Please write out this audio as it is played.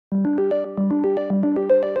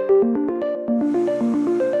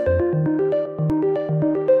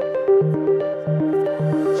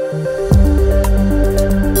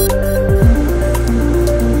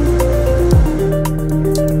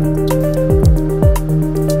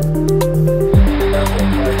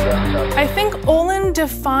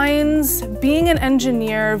defines being an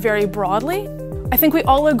engineer very broadly. I think we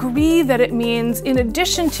all agree that it means, in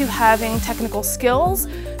addition to having technical skills,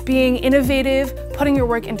 being innovative, putting your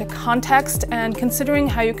work into context, and considering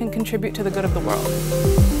how you can contribute to the good of the world.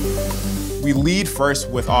 We lead first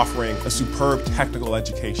with offering a superb technical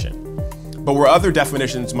education. But where other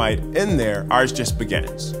definitions might end there, ours just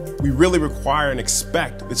begins. We really require and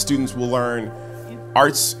expect that students will learn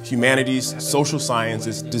arts, humanities, social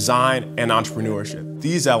sciences, design, and entrepreneurship.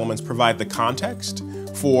 These elements provide the context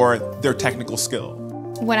for their technical skill.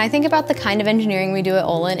 When I think about the kind of engineering we do at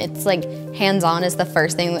Olin, it's like hands-on is the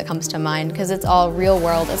first thing that comes to mind because it's all real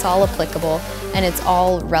world, it's all applicable, and it's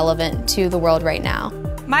all relevant to the world right now.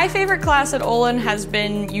 My favorite class at Olin has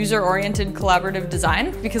been user-oriented collaborative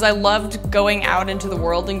design because I loved going out into the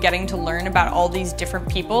world and getting to learn about all these different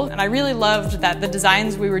people. And I really loved that the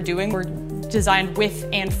designs we were doing were designed with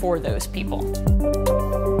and for those people.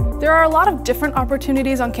 There are a lot of different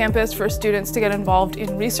opportunities on campus for students to get involved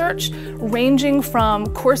in research, ranging from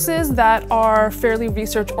courses that are fairly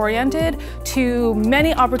research-oriented to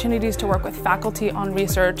many opportunities to work with faculty on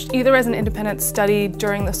research, either as an independent study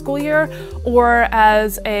during the school year or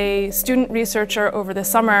as a student researcher over the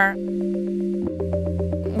summer.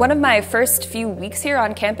 One of my first few weeks here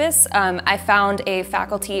on campus, I found a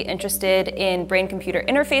faculty interested in brain-computer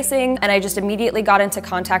interfacing, and I just immediately got into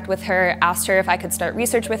contact with her, asked her if I could start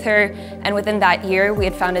research with her, and within that year we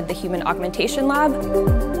had founded the Human Augmentation Lab.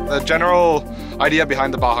 The general idea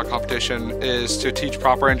behind the Baja competition is to teach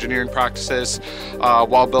proper engineering practices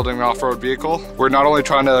while building an off-road vehicle. We're not only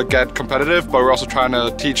trying to get competitive, but we're also trying to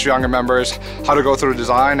teach younger members how to go through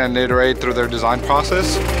design and iterate through their design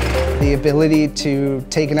process. The ability to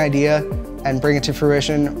take an idea and bring it to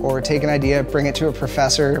fruition, or take an idea, bring it to a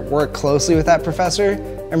professor, work closely with that professor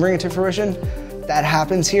and bring it to fruition, that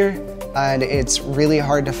happens here, and it's really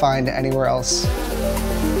hard to find anywhere else.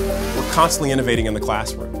 We're constantly innovating in the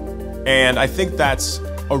classroom, and I think that's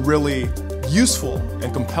a really useful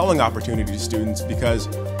and compelling opportunity to students because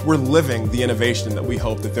we're living the innovation that we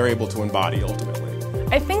hope that they're able to embody ultimately.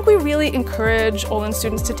 I think we really encourage Olin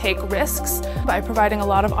students to take risks by providing a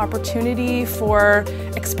lot of opportunity for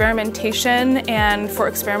experimentation and for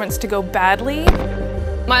experiments to go badly.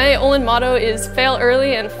 My Olin motto is fail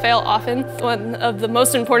early and fail often. One of the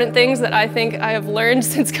most important things that I think I have learned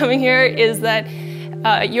since coming here is that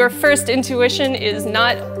your first intuition is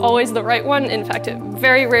not always the right one. In fact, it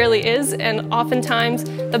very rarely is, and oftentimes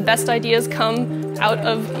the best ideas come out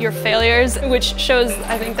of your failures, which shows,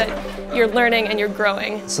 I think, that you're learning and you're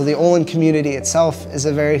growing. So the Olin community itself is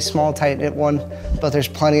a very small, tight-knit one, but there's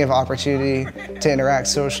plenty of opportunity to interact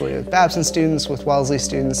socially with Babson students, with Wellesley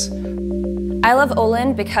students. I love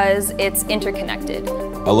Olin because it's interconnected.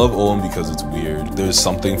 I love Olin because it's weird. There's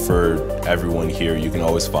something for everyone here. You can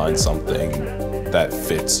always find something that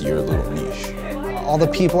fits your little niche. All the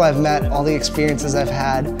people I've met, all the experiences I've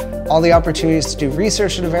had, all the opportunities to do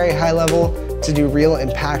research at a very high level, to do real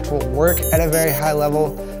impactful work at a very high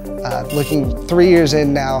level. Looking 3 years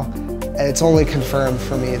in now, and it's only confirmed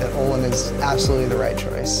for me that Olin is absolutely the right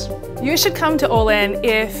choice. You should come to Olin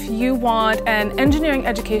if you want an engineering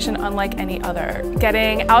education unlike any other,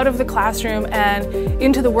 getting out of the classroom and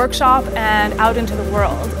into the workshop and out into the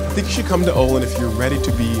world. I think you should come to Olin if you're ready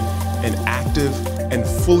to be an active and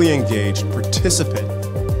fully engaged participant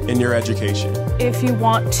in your education. If you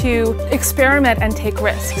want to experiment and take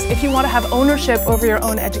risks, if you want to have ownership over your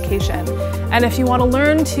own education, and if you want to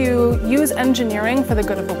learn to use engineering for the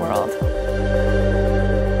good of the world.